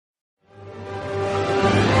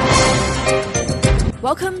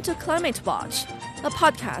Welcome to Climate Watch, a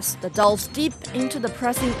podcast that delves deep into the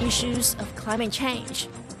pressing issues of climate change.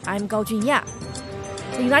 I'm Gao Junya.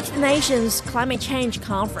 The United Nations Climate Change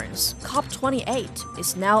Conference, COP28,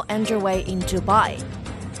 is now underway in Dubai.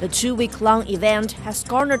 The two-week-long event has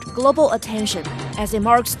garnered global attention as it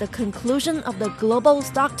marks the conclusion of the Global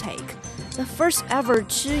Stocktake, the first ever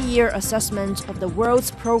two-year assessment of the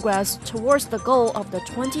world's progress towards the goal of the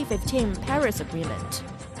 2015 Paris Agreement.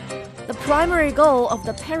 The primary goal of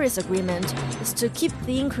the Paris Agreement is to keep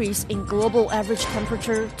the increase in global average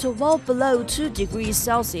temperature to well below 2 degrees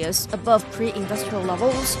Celsius above pre-industrial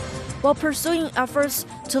levels, while pursuing efforts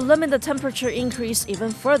to limit the temperature increase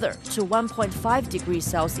even further to 1.5 degrees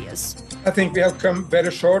Celsius. I think we have come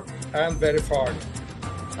very short and very far.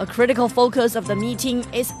 A critical focus of the meeting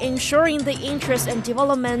is ensuring the interest and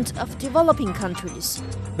development of developing countries.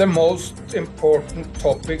 The most important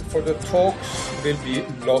topic for the talks will be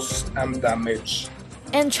loss and damage.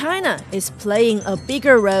 And China is playing a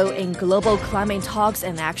bigger role in global climate talks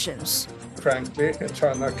and actions. Frankly,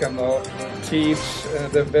 China can now teach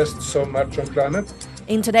the West so much on climate.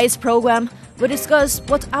 In today's program, we discuss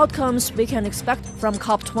what outcomes we can expect from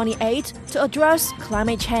COP28 to address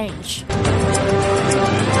climate change.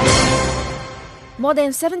 More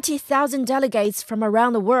than 70,000 delegates from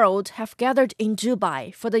around the world have gathered in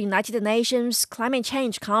Dubai for the United Nations Climate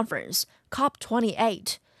Change Conference,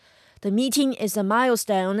 COP28. The meeting is a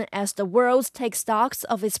milestone as the world takes stocks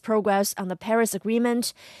of its progress on the Paris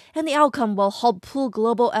Agreement, and the outcome will help pull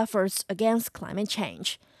global efforts against climate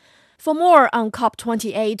change. For more on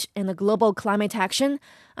COP28 and the global climate action,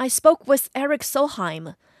 I spoke with Erik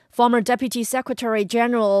Solheim, former Deputy Secretary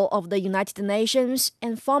General of the United Nations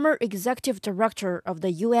and former Executive Director of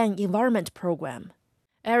the UN Environment Program.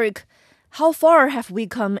 Erik, how far have we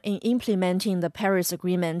come in implementing the Paris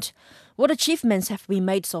Agreement? What achievements have we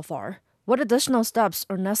made so far? What additional steps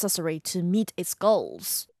are necessary to meet its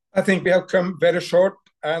goals? I think we have come very short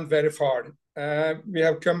and very far. We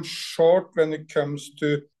have come short when it comes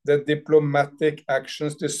to the diplomatic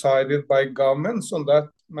actions decided by governments. On that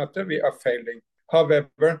matter, we are failing.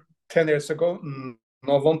 However, 10 years ago,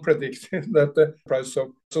 no one predicted that the price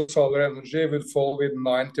of solar energy would fall with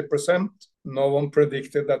 90%. No one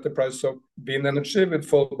predicted that the price of wind energy would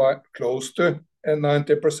fall by close to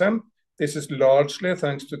 90%. This is largely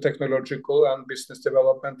thanks to technological and business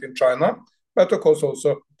development in China, but of course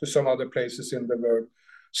also to some other places in the world.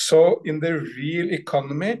 So in the real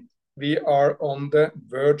economy, we are on the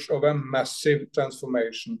verge of a massive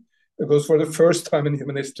transformation. Because for the first time in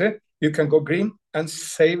human history, you can go green and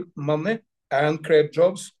save money and create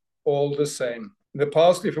jobs all the same. In the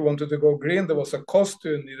past, if you wanted to go green, there was a cost.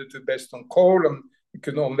 You needed to be based on coal, and it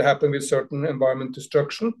could only happen with certain environment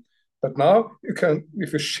destruction. But now, you can,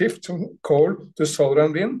 if you shift from coal to solar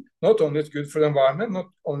and wind, not only it's good for the environment, not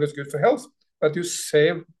only it's good for health, but you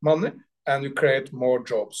save money and you create more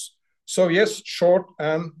jobs. So yes, short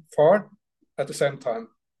and far at the same time.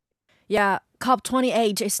 Yeah,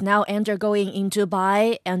 COP28 is now undergoing in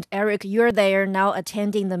Dubai, and Erik, you're there now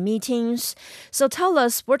attending the meetings. So tell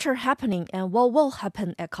us what are happening and what will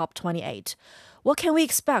happen at COP28. What can we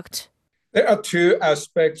expect? There are two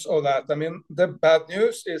aspects of that. I mean, the bad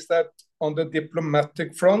news is that on the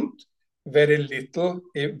diplomatic front, very little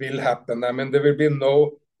will happen. I mean, there will be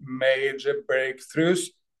no major breakthroughs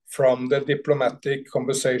from the diplomatic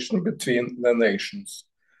conversation between the nations.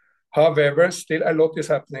 However, still a lot is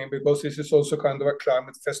happening because this is also kind of a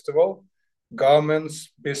climate festival.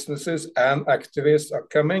 Governments, businesses, and activists are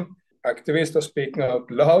coming. Activists are speaking out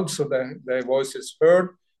loud, so their voice is heard.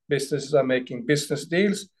 Businesses are making business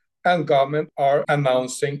deals, and governments are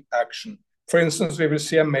announcing action. For instance, we will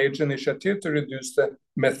see a major initiative to reduce the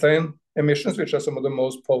methane emissions, which are some of the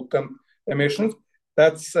most potent emissions.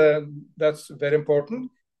 That's very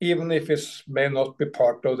important, even if it may not be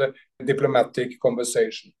part of the diplomatic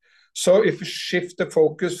conversation. So if we shift the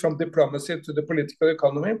focus from diplomacy to the political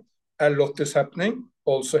economy, a lot is happening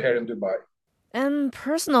also here in Dubai. And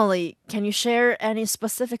personally, can you share any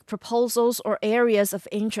specific proposals or areas of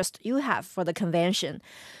interest you have for the convention?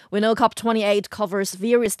 We know COP28 covers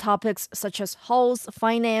various topics such as health,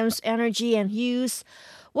 finance, energy, and use.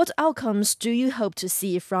 What outcomes do you hope to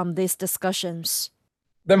see from these discussions?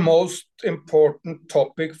 The most important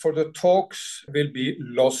topic for the talks will be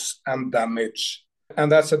loss and damage. And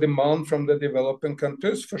that's a demand from the developing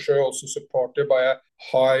countries, for sure also supported by a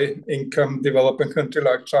high-income developing country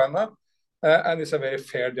like China. And it's a very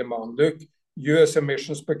fair demand. Look, US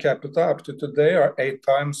emissions per capita up to today are 8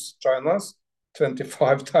 times China's,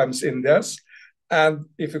 25 times India's. And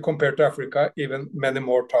if you compare to Africa, even many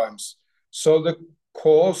more times. So the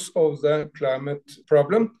cause of the climate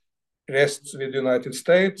problem rests with the United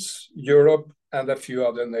States, Europe, and a few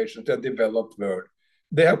other nations, the developed world.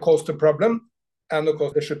 They have caused a problem, and of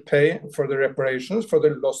course they should pay for the reparations, for the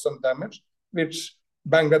loss and damage, which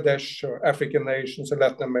Bangladesh or African nations or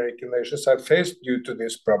Latin American nations have faced due to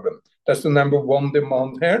this problem. That's the number one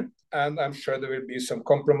demand here, and I'm sure there will be some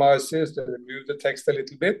compromises. They will move the text a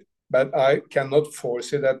little bit, but I cannot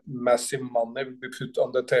foresee that massive money will be put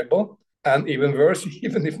on the table. And even worse,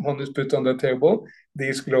 even if money is put on the table,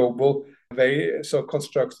 these global ways of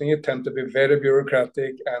constructing it tend to be very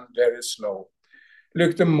bureaucratic and very slow.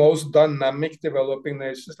 Look, the most dynamic developing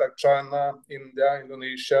nations like China, India,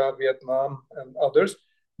 Indonesia, Vietnam, and others,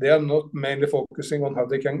 they are not mainly focusing on how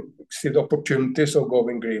they can see the opportunities of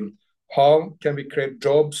going green. How can we create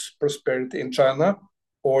jobs, prosperity in China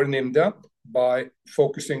or in India by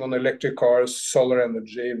focusing on electric cars, solar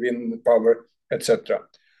energy, wind power, etc.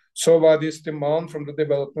 So while this demand from the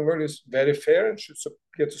developing world is very fair and should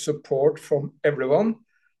get support from everyone,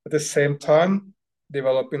 at the same time,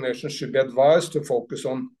 developing nations should be advised to focus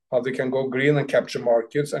on how they can go green and capture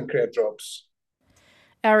markets and create jobs.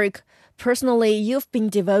 Erik, personally, you've been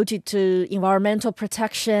devoted to environmental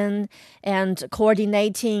protection and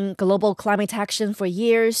coordinating global climate action for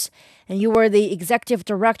years, and you were the executive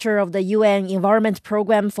director of the UN Environment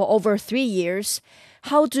Program for over 3 years.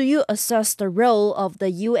 How do you assess the role of the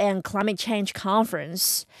UN Climate Change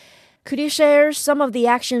Conference? Could you share some of the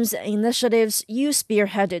actions and initiatives you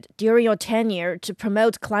spearheaded during your tenure to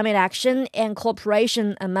promote climate action and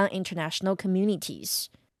cooperation among international communities?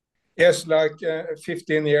 Yes, like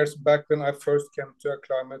 15 years back when I first came to a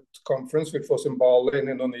climate conference, which was in Bali in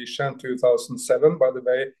Indonesia in 2007. By the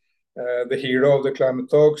way, the hero of the climate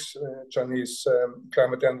talks, Chinese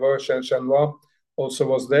climate envoy Chen Shenhua, also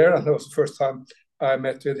was there, and it was the first time I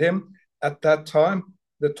met with him. At that time,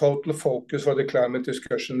 the total focus for the climate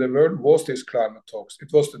discussion in the world was these climate talks.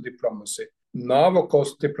 It was the diplomacy. Now, of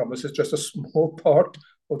course, diplomacy is just a small part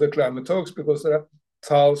of the climate talks because there are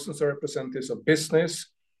thousands of representatives of business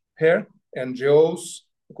here, NGOs,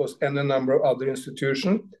 of course, and a number of other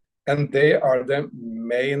institutions, and they are the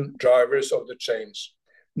main drivers of the change.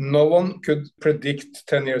 No one could predict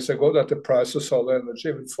 10 years ago that the price of solar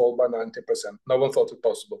energy would fall by 90%. No one thought it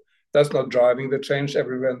possible. That's not driving the change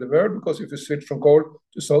everywhere in the world, because if you switch from coal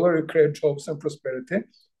to solar, you create jobs and prosperity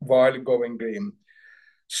while going green.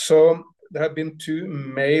 So there have been two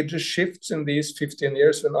major shifts in these 15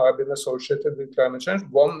 years when I've been associated with climate change.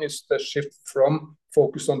 One is the shift from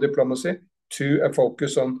focus on diplomacy to a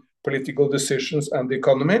focus on political decisions and the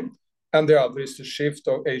economy. And the other is the shift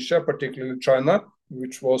of Asia, particularly China,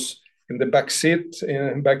 which was in the back seat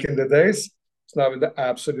back in the days. It's now in the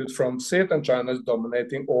absolute front seat, and China is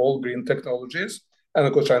dominating all green technologies. And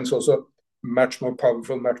of course, China is also much more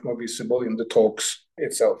powerful, much more visible in the talks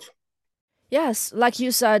itself. Yes, like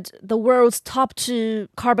you said, the world's top 2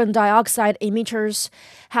 carbon dioxide emitters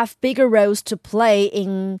have bigger roles to play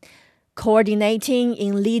in coordinating,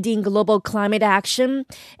 in leading global climate action.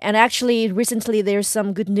 And actually, recently there's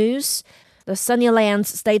some good news. The Sunnylands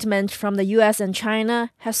statement from the US and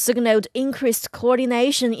China has signaled increased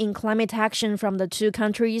coordination in climate action from the two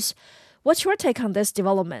countries. What's your take on this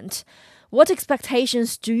development? What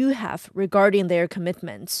expectations do you have regarding their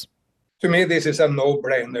commitments? To me, this is a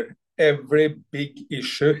no-brainer. Every big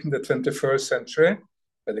issue in the 21st century,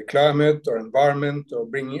 whether climate or environment or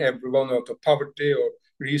bringing everyone out of poverty or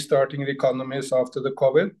restarting the economies after the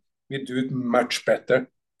COVID, we do it much better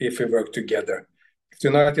if we work together. If the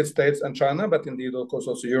United States and China, but indeed, of course,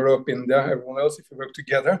 also Europe, India, everyone else, if we work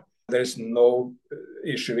together, there is no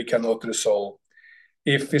issue we cannot resolve.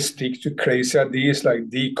 If we stick to crazy ideas like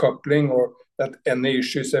decoupling or that any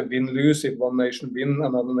issue is a win-lose, if one nation wins,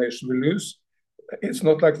 another nation will lose, it's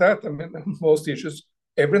not like that. I mean, most issues,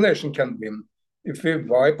 every nation can win. If we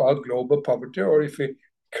wipe out global poverty or if we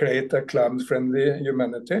create a climate-friendly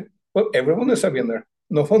humanity, well, everyone is a winner.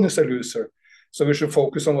 No one is a loser. So we should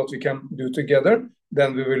focus on what we can do together,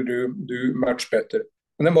 then we will do much better.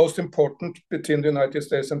 And the most important between the United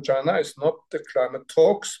States and China is not the climate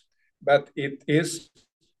talks, but it is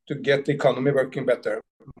to get the economy working better.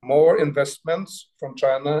 More investments from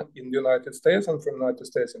China in the United States and from the United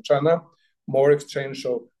States in China, more exchange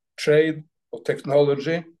of trade, of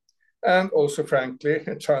technology, and also, frankly,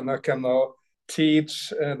 China can now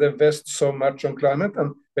teach the West so much on climate,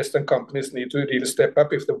 and Western companies need to really step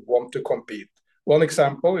up if they want to compete. One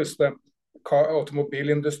example is the automobile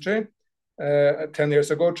industry. 10 years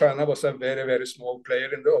ago, China was a very, very small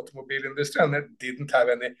player in the automobile industry, and it didn't have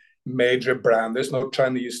any major brand. There's no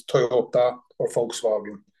Chinese Toyota or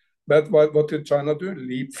Volkswagen. But what did China do?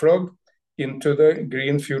 Leapfrog into the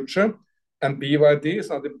green future. And BYD is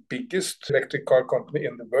now the biggest electric car company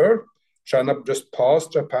in the world. China just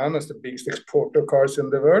passed Japan as the biggest exporter of cars in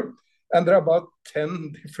the world. And there are about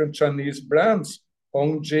 10 different Chinese brands,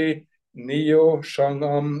 Hongji, NIO,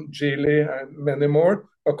 Chang'an, Geely, and many more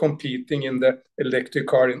are competing in the electric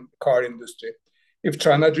car industry. If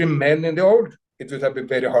China had remained in the old, it would have been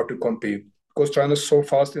very hard to compete because China is so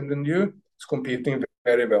fast in the new, it's competing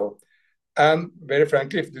very well. And very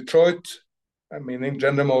frankly, if Detroit, meaning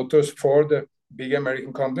General Motors, Ford, the big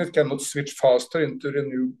American companies, cannot switch faster into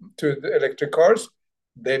the electric cars,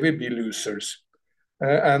 they will be losers.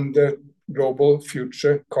 And the global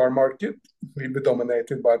future car market will be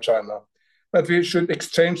dominated by China. But we should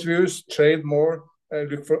exchange views, trade more,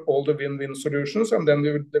 look for all the win-win solutions, and then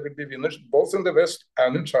there will be winners both in the West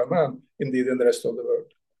and in China, and indeed in the rest of the world.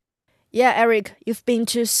 Yeah, Erik, you've been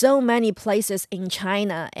to so many places in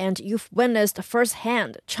China, and you've witnessed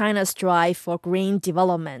firsthand China's drive for green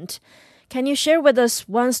development. Can you share with us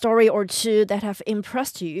one story or two that have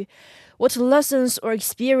impressed you? What lessons or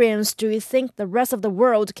experience do you think the rest of the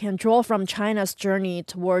world can draw from China's journey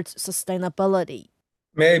towards sustainability?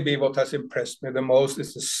 Maybe what has impressed me the most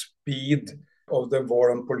is the speed of the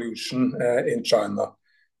war on pollution in China.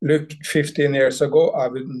 Look, 15 years ago, I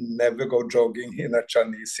would never go jogging in a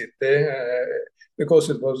Chinese city because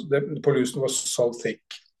the pollution was so thick.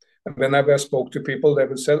 And whenever I spoke to people, they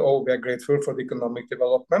would say, oh, we are grateful for the economic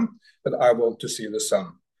development, but I want to see the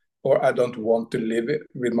sun. Or I don't want to live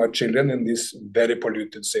with my children in this very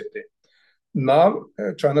polluted city. Now,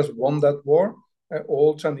 China's won that war.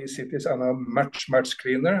 All Chinese cities are now much, much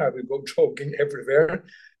cleaner. I will go jogging everywhere.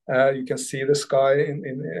 You can see the sky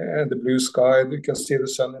in the blue sky. You can see the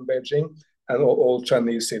sun in Beijing and all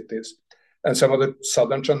Chinese cities. And some of the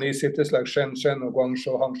southern Chinese cities like Shenzhen or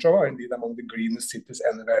Guangzhou, Hangzhou are indeed among the greenest cities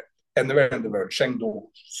anywhere in the world. Chengdu,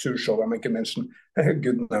 Suzhou, I can mention a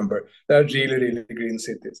good number. They are really, really green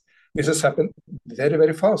cities. This has happened very,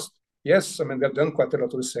 very fast. Yes, we have done quite a lot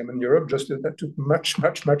of the same in Europe, just that took much,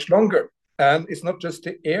 much, much longer. And it's not just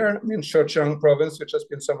the air in Zhejiang province, which has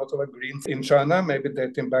been somewhat of a green in China, maybe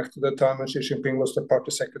dating back to the time when Xi Jinping was the party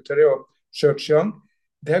secretary of Zhejiang.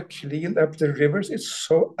 They have cleaned up the rivers. It's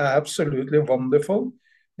so absolutely wonderful.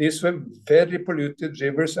 These were very polluted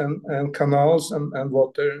rivers and canals and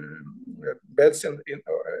water beds in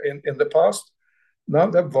the past. Now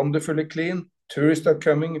they're wonderfully clean. Tourists are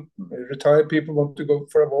coming, retired people want to go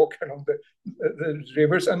for a walk along the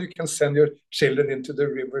rivers, and you can send your children into the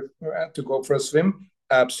river to go for a swim.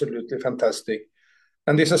 Absolutely fantastic.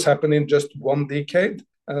 And this has happened in just one decade.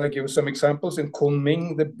 And I'll give you some examples. In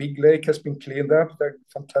Kunming, the big lake has been cleaned up. There are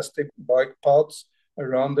fantastic bike paths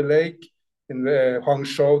around the lake. In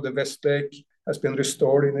Hangzhou, the West Lake has been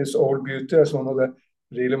restored in its old beauty as one of the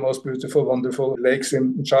really most beautiful, wonderful lakes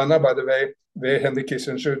in China. By the way, where Henry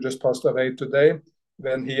Kissinger just passed away today,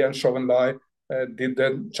 when he and Zhou Enlai did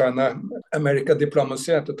the China-America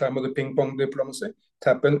diplomacy at the time of the ping pong diplomacy. It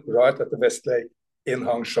happened right at the West Lake in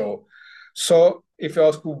Hangzhou. So if you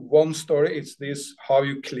ask one story, it's this, how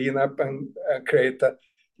you clean up and create a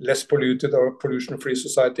less polluted or pollution-free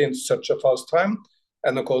society in such a fast time.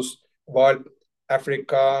 And of course, while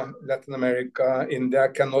Africa, Latin America, India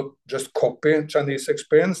cannot just copy Chinese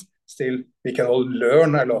experience, still we can all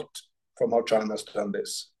learn a lot from how China has done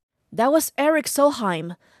this. That was Erik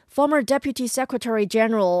Solheim, former Deputy Secretary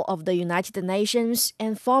General of the United Nations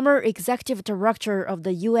and former Executive Director of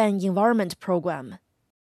the UN Environment Program.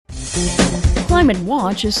 Climate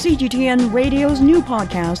Watch is CGTN Radio's new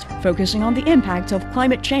podcast focusing on the impact of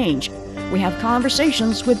climate change. We have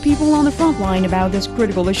conversations with people on the front line about this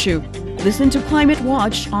critical issue. Listen to Climate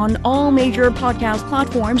Watch on all major podcast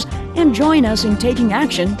platforms and join us in taking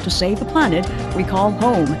action to save the planet we call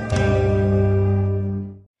home.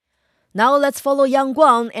 Now let's follow Yang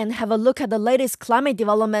Guang and have a look at the latest climate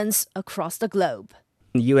developments across the globe.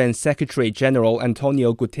 UN Secretary-General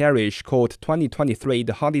Antonio Guterres called 2023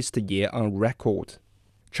 the hottest year on record.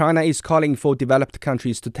 China is calling for developed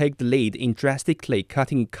countries to take the lead in drastically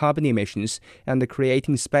cutting carbon emissions and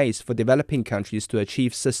creating space for developing countries to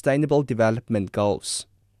achieve sustainable development goals.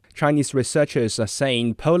 Chinese researchers are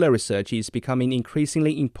saying polar research is becoming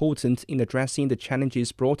increasingly important in addressing the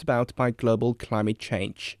challenges brought about by global climate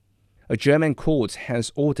change. A German court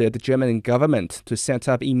has ordered the German government to set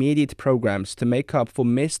up immediate programs to make up for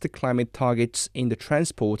missed climate targets in the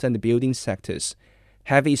transport and building sectors.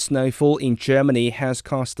 Heavy snowfall in Germany has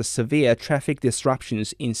caused severe traffic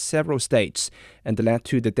disruptions in several states and led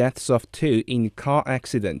to the deaths of 2 in car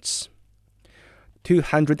accidents.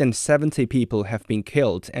 270 people have been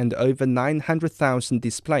killed and over 900,000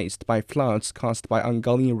 displaced by floods caused by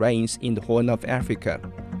ongoing rains in the Horn of Africa.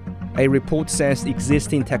 A report says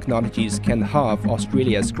existing technologies can halve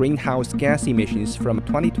Australia's greenhouse gas emissions from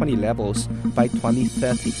 2020 levels by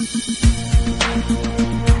 2030.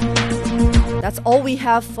 That's all we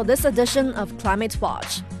have for this edition of Climate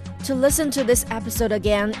Watch. To listen to this episode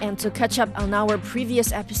again and to catch up on our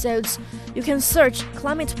previous episodes, you can search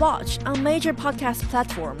Climate Watch on major podcast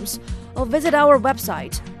platforms or visit our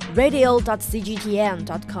website,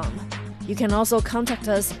 radio.cgtn.com. You can also contact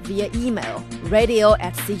us via email,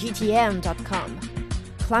 radio@cgtn.com.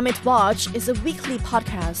 Climate Watch is a weekly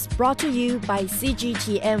podcast brought to you by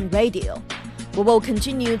CGTN Radio. We will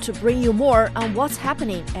continue to bring you more on what's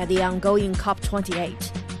happening at the ongoing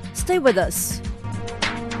COP28. Stay with us.